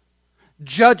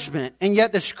 Judgment. And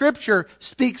yet the Scripture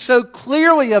speaks so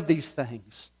clearly of these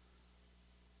things.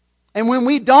 And when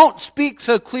we don't speak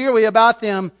so clearly about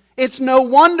them, it's no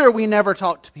wonder we never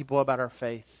talk to people about our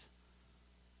faith.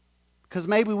 Because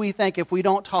maybe we think if we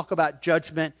don't talk about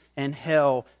judgment and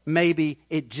hell, maybe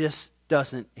it just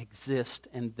doesn't exist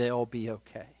and they'll be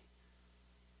okay.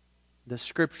 The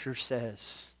Scripture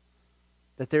says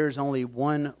that there is only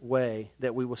one way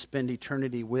that we will spend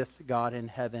eternity with God in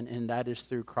heaven, and that is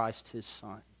through Christ His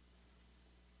Son.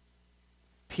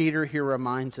 Peter here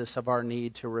reminds us of our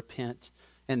need to repent,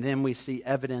 and then we see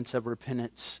evidence of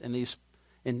repentance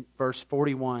in verse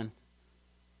 41.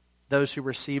 Those who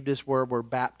received His word were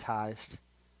baptized,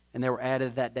 and there were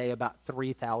added that day about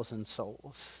 3,000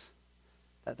 souls.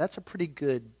 That's a pretty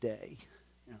good day.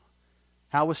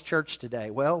 How was church today?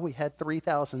 Well, we had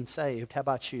 3,000 saved. How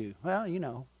about you?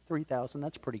 Well, 3,000,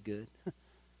 that's pretty good.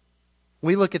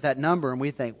 We look at that number and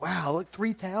we think, wow, look,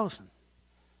 3,000.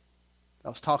 I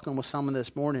was talking with someone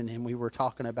this morning and we were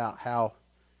talking about how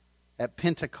at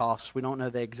Pentecost, we don't know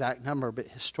the exact number, but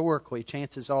historically,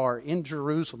 chances are in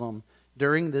Jerusalem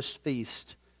during this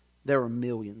feast, there were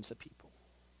millions of people.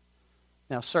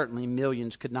 Now, certainly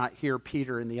millions could not hear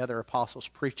Peter and the other apostles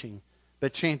preaching,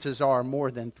 but chances are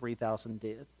more than 3,000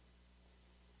 did.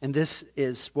 And this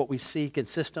is what we see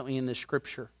consistently in the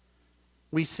Scripture.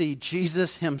 We see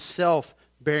Jesus Himself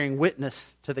bearing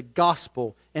witness to the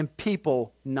gospel and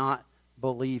people not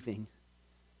believing.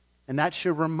 And that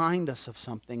should remind us of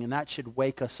something, and that should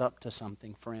wake us up to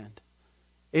something, friend.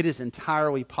 It is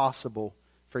entirely possible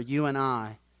for you and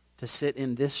I to sit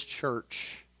in this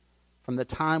church from the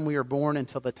time we are born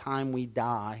until the time we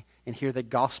die and hear the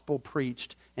gospel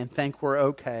preached and think we're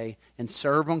okay and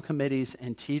serve on committees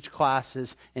and teach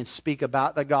classes and speak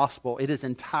about the gospel. It is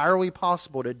entirely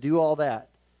possible to do all that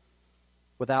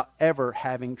without ever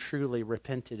having truly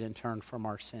repented and turned from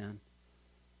our sin.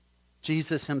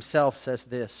 Jesus Himself says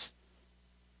this.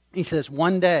 He says,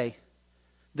 one day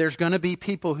there's going to be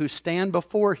people who stand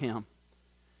before Him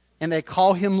and they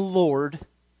call Him Lord.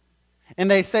 And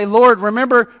they say, Lord,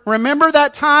 remember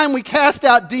that time we cast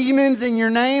out demons in your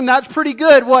name? That's pretty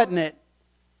good, wasn't it?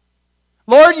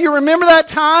 Lord, you remember that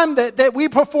time that we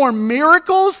performed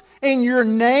miracles in your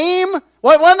name?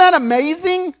 Wasn't that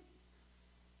amazing?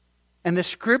 And the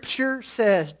Scripture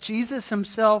says, Jesus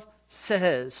Himself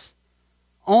says,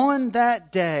 on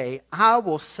that day I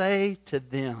will say to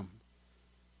them,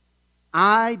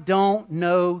 I don't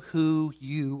know who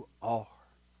you are.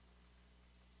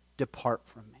 Depart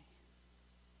from me.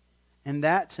 And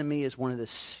that, to me, is one of the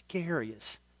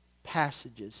scariest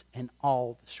passages in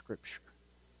all the Scripture.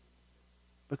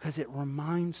 Because it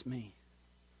reminds me,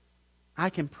 I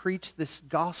can preach this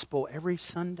gospel every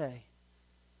Sunday.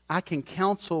 I can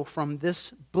counsel from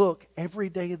this book every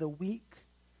day of the week.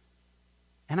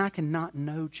 And I can not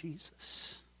know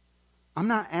Jesus. I'm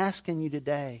not asking you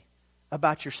today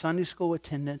about your Sunday school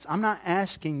attendance. I'm not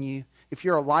asking you if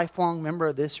you're a lifelong member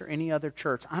of this or any other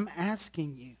church. I'm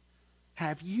asking you,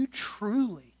 have you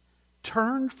truly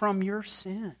turned from your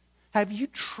sin? Have you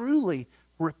truly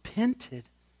repented?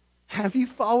 Have you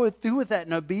followed through with that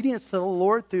in obedience to the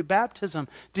Lord through baptism?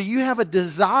 Do you have a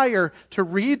desire to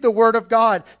read the Word of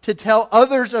God, to tell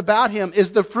others about Him?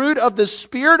 Is the fruit of the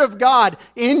Spirit of God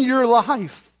in your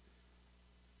life?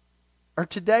 Or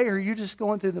today, are you just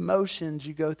going through the motions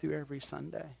you go through every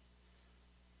Sunday?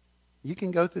 You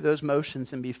can go through those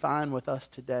motions and be fine with us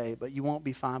today, but you won't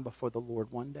be fine before the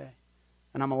Lord one day.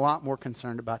 And I'm a lot more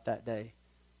concerned about that day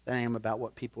than I am about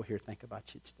what people here think about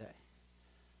you today.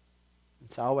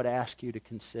 And so I would ask you to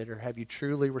consider, have you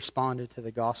truly responded to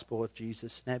the gospel of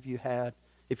Jesus? And if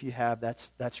you have,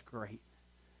 that's great.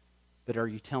 But are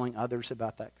you telling others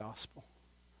about that gospel?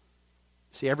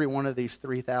 See, every one of these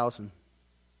 3,000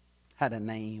 had a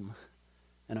name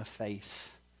and a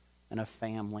face and a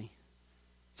family.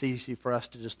 It's easy for us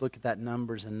to just look at that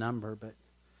number as a number, but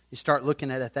you start looking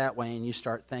at it that way and you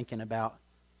start thinking about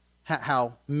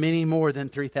how many more than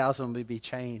 3,000 would be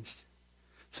changed.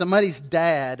 Somebody's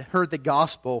dad heard the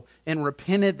gospel and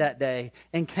repented that day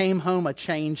and came home a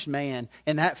changed man,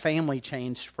 and that family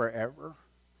changed forever.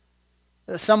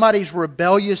 Somebody's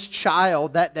rebellious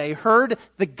child that day heard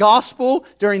the gospel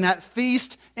during that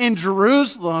feast in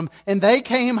Jerusalem, and they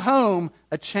came home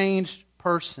a changed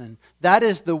person. That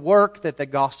is the work that the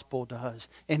gospel does,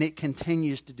 and it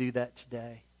continues to do that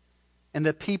today. And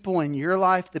the people in your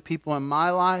life, the people in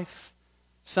my life,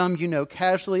 some you know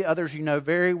casually, others you know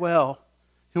very well,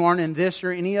 who aren't in this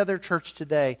or any other church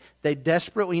today, they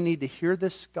desperately need to hear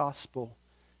this gospel.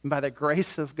 And by the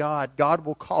grace of God, God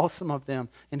will call some of them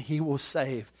and He will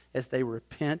save as they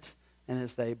repent and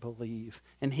as they believe.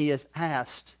 And He has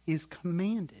asked, He's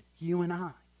commanded you and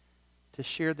I to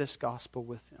share this gospel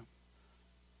with them.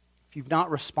 If you've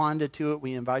not responded to it,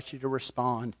 we invite you to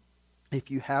respond. If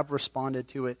you have responded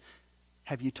to it,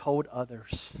 have you told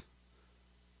others?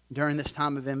 During this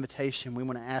time of invitation, we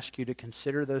want to ask you to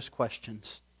consider those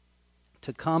questions.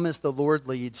 To come as the Lord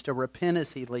leads, to repent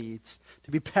as He leads,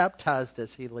 to be baptized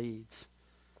as He leads,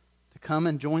 to come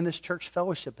and join this church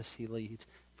fellowship as He leads.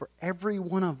 For every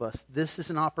one of us, this is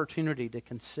an opportunity to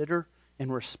consider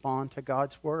and respond to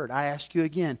God's Word. I ask you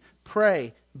again,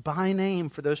 pray by name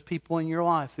for those people in your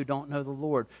life who don't know the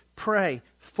Lord. Pray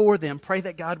for them. Pray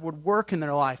that God would work in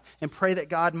their life, and pray that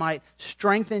God might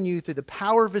strengthen you through the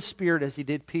power of His Spirit as He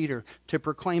did Peter to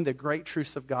proclaim the great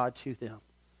truths of God to them.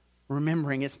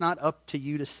 Remembering it's not up to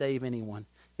you to save anyone.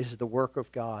 It is the work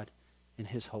of God and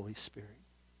His Holy Spirit.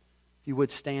 If you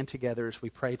would stand together as we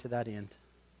pray to that end.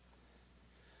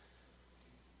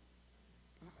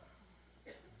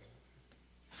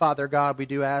 Father God, we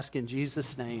do ask in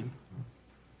Jesus' name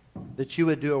that you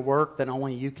would do a work that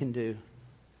only you can do.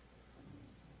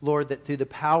 Lord, that through the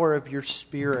power of your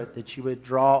Spirit that you would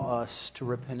draw us to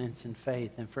repentance and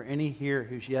faith. And for any here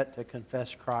who's yet to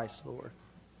confess Christ, Lord,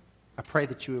 I pray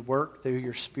that you would work through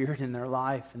your Spirit in their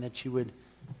life and that you would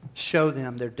show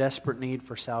them their desperate need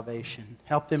for salvation.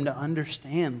 Help them to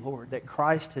understand, Lord, that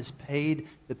Christ has paid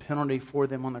the penalty for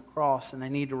them on the cross and they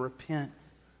need to repent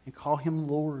and call Him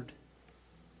Lord.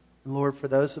 And Lord, for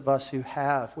those of us who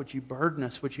have, would you burden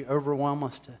us, would you overwhelm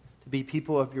us to be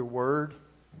people of your Word,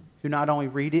 who not only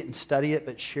read it and study it,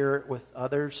 but share it with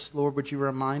others. Lord, would you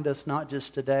remind us, not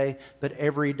just today, but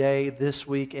every day, this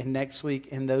week and next week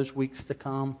and those weeks to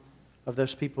come, of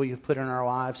those people you've put in our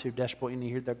lives who desperately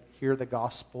need to hear the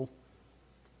gospel.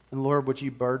 And Lord, would you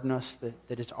burden us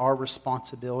that it's our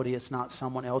responsibility, it's not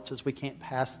someone else's. We can't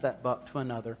pass that buck to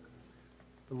another.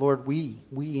 But Lord, we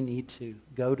need to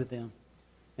go to them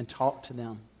and talk to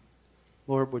them.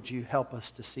 Lord, would you help us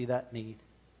to see that need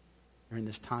during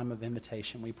this time of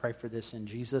invitation? We pray for this in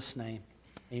Jesus' name.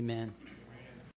 Amen.